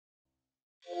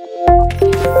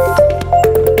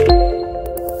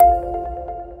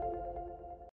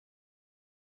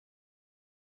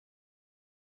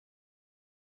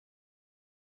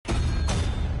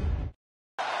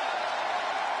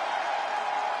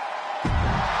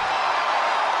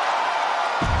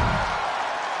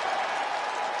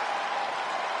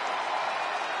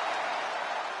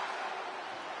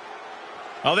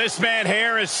Oh, this man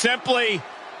here is simply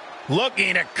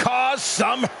looking to cause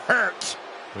some hurt.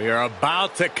 We are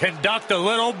about to conduct a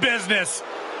little business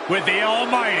with the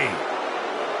Almighty.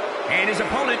 And his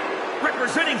opponent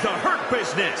representing the Hurt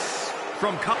Business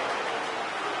from...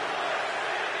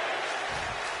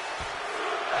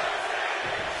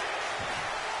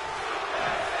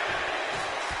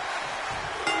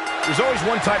 There's always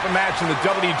one type of match in the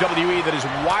WWE that is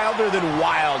wilder than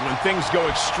wild when things go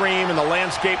extreme and the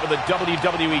landscape of the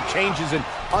WWE changes in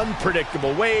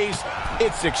unpredictable ways.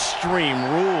 It's Extreme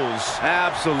Rules.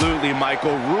 Absolutely,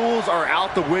 Michael. Rules are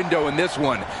out the window in this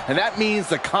one, and that means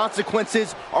the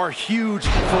consequences are huge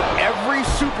for every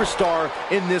superstar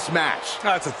in this match.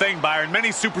 That's the thing, Byron. Many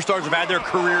superstars have had their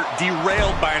career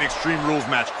derailed by an Extreme Rules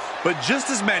match, but just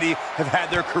as many have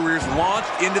had their careers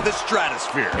launched into the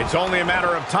stratosphere. It's only a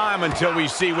matter of time until we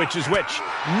see which is which.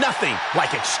 Nothing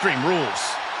like Extreme Rules.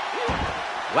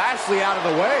 Lashley out of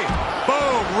the way.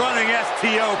 Boom, running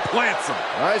STO plants him.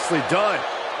 Nicely done.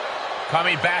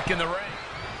 Coming back in the ring.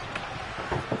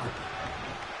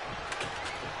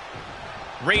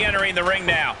 Re-entering the ring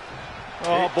now.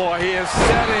 Oh boy, he is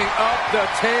setting up the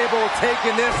table,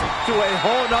 taking this to a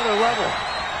whole nother level.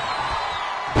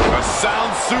 A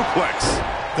sound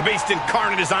suplex. The Beast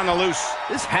Incarnate is on the loose.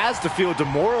 This has to feel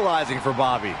demoralizing for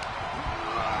Bobby.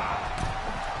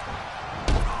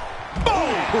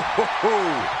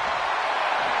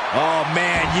 Oh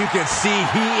man, you can see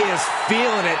he is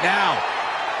feeling it now.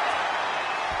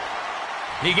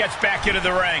 He gets back into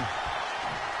the ring.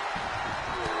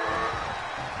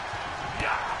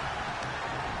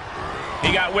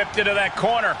 He got whipped into that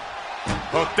corner.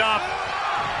 Hooked up.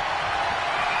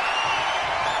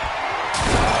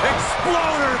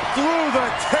 Exploder through the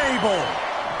table.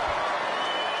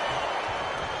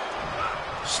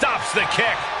 Stops the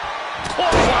kick.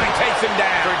 Clothesline takes him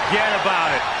down. Forget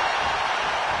about it.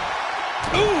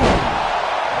 Ooh.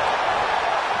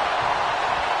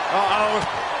 Uh-oh.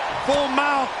 Full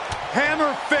mouth.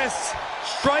 Hammer fists.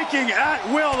 Striking at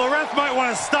will. The ref might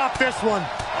want to stop this one.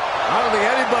 I don't think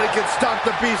anybody can stop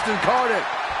the Beast Incarnate.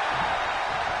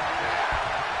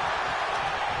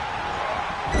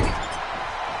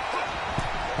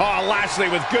 Oh, Lashley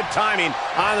with good timing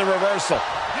on the reversal.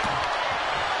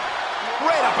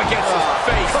 Right up against his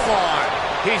face. Come on.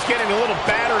 He's getting a little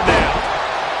battered now.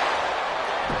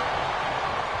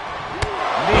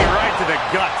 Knee right to the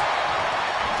gut.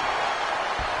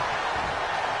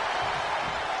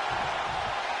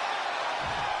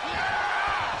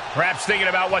 Perhaps thinking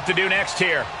about what to do next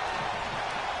here.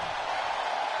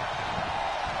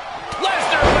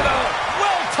 Lesnar with a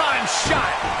well-timed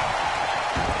shot.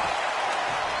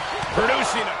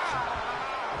 Producing a...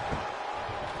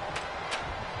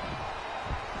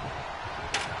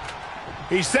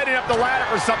 He's setting up the ladder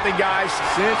for something, guys.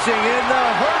 Cinching in the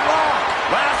hurt lock.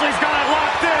 Lashley's got it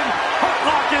locked in. Hurt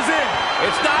lock is in.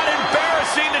 It's not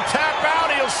embarrassing to tap out.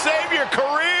 He'll save your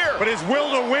career. But his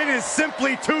will to win is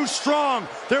simply too strong.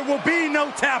 There will be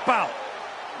no tap out.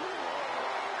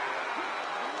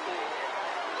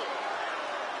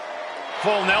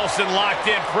 Full Nelson locked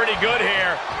in pretty good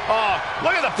here. Oh,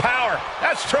 look at the power.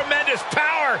 That's tremendous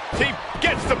power. He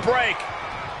gets the break.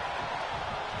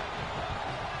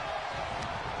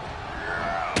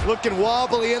 Looking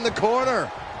wobbly in the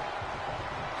corner.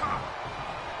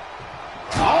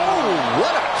 Oh,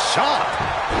 what a chop.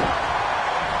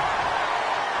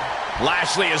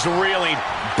 Lashley is reeling.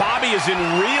 Bobby is in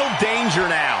real danger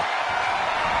now.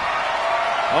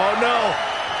 Oh, no.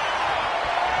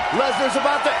 Lesnar's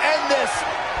about to end this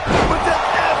with the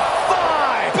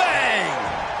F5. Bang!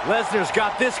 Lesnar's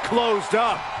got this closed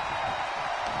up.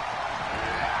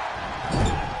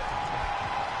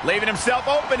 Leaving himself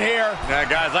open here. Yeah,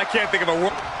 guys, I can't think of a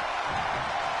word.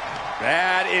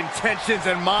 Bad intentions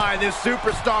in mind. This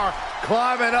superstar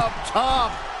climbing up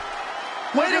top.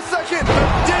 Wait a second.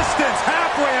 Distance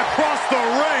halfway across the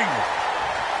ring.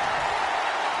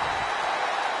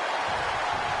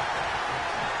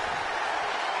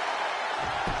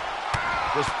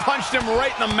 Just punched him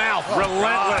right in the mouth. Oh,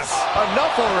 relentless. God.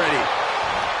 Enough already.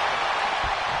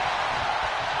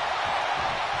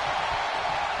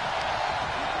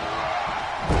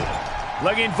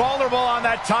 Looking vulnerable on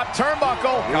that top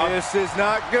turnbuckle. This is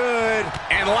not good.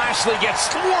 And Lashley gets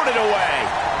thwarted away.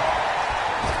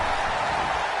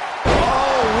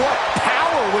 Oh, what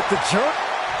power with the jerk.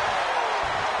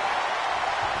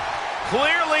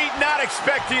 Clearly not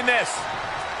expecting this.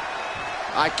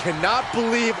 I cannot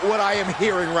believe what I am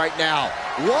hearing right now.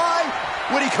 Why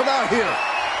would he come out here?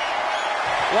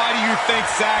 Why do you think,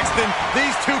 Saxton?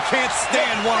 These two can't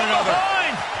stand one another.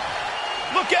 Behind.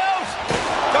 Look out!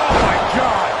 Oh, my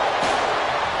God.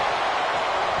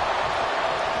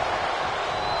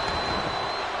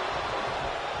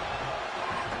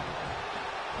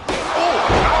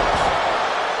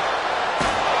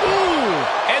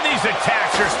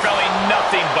 finisher spelling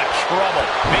nothing but trouble.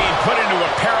 Being put into a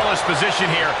perilous position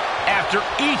here after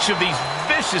each of these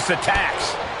vicious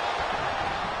attacks.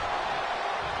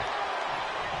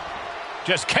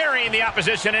 Just carrying the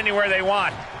opposition anywhere they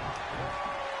want.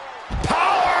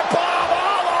 Powerbomb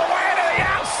all the way to the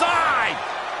outside.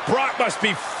 Brock must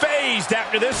be phased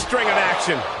after this string of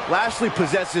action. Lashley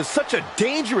possesses such a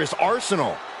dangerous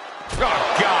arsenal.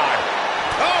 Oh, God.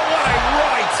 Oh, what a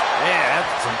right. Man,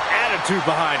 that's some attitude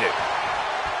behind it.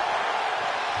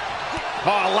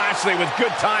 Oh, Lashley with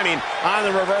good timing on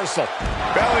the reversal.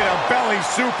 Belly-to-belly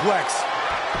suplex.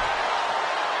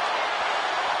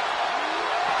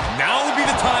 Now would be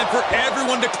the time for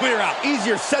everyone to clear out.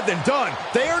 Easier said than done.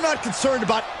 They are not concerned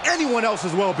about anyone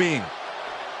else's well-being.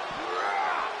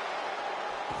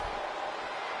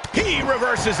 He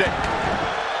reverses it.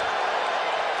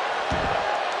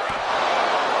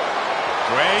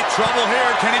 Great trouble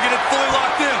here. Can he get it fully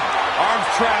locked in? Arms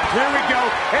trapped. Here we go.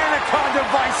 Anaconda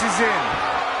Vice is in.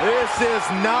 This is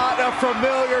not a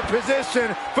familiar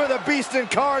position for the Beast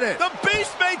Incarnate. The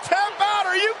Beast may tap out.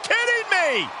 Are you kidding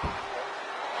me?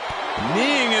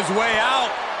 Kneeing his way out.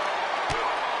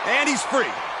 And he's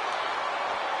free.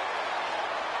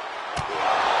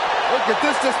 Look at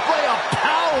this display of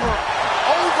power.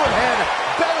 Overhead,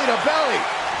 belly to belly.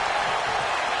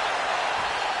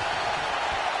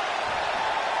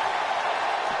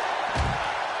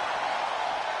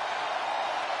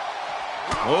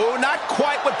 Oh, not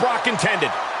quite what Brock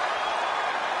intended.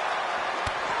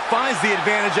 Finds the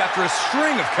advantage after a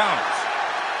string of counters.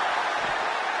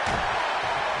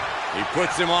 He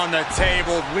puts him on the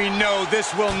table. We know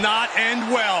this will not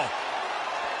end well.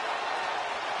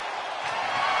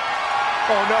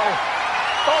 Oh, no.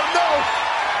 Oh, no.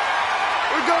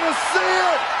 We're going to see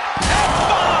it.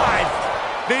 F5.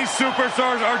 These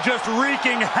superstars are just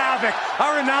wreaking havoc.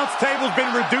 Our announce table's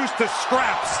been reduced to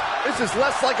scraps. This is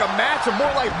less like a match and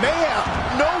more like mayhem.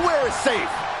 Nowhere is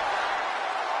safe.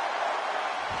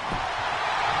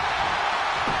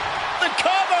 The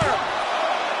cover.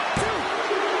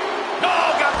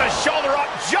 Oh, got the shoulder up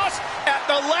just at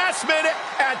the last minute.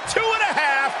 At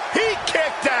 2.5, he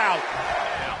kicked out.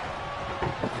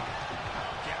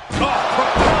 Oh,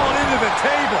 propelled into the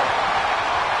table.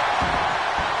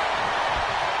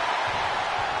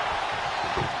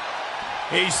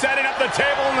 He's setting up the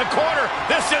table in the corner.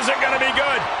 This isn't going to be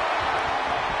good.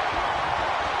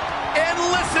 And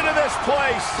listen to this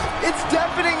place. It's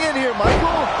deafening in here, Michael.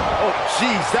 Oh,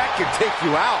 geez, that could take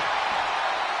you out.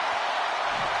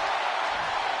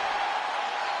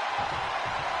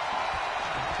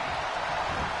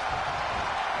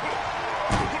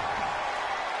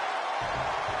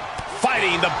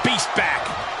 Fighting the Beast back.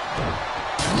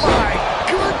 My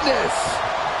goodness.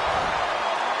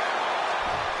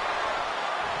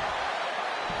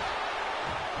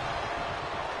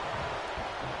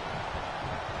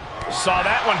 Saw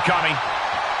that one coming.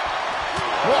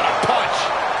 What a punch.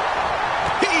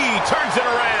 He turns it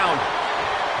around.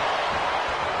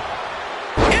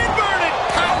 Inverted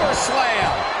power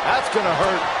slam. That's going to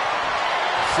hurt.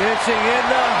 Cinching in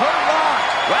the hurt lock.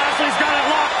 Lashley's got it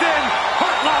locked in.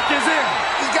 Hurt lock is in.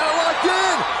 He's got it locked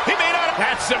in. He may not.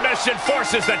 That submission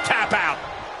forces the tap out.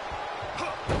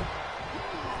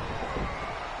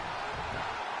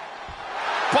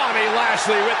 Bobby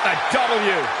Lashley with the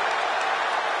W.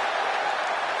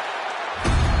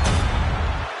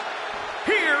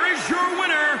 Your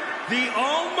winner, the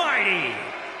almighty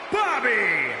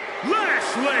Bobby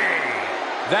Lashley.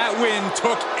 That win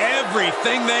took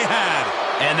everything they had.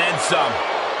 And then some.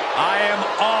 I am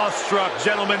awestruck,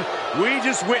 gentlemen. We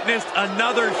just witnessed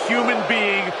another human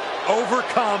being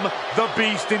overcome the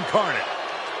Beast Incarnate.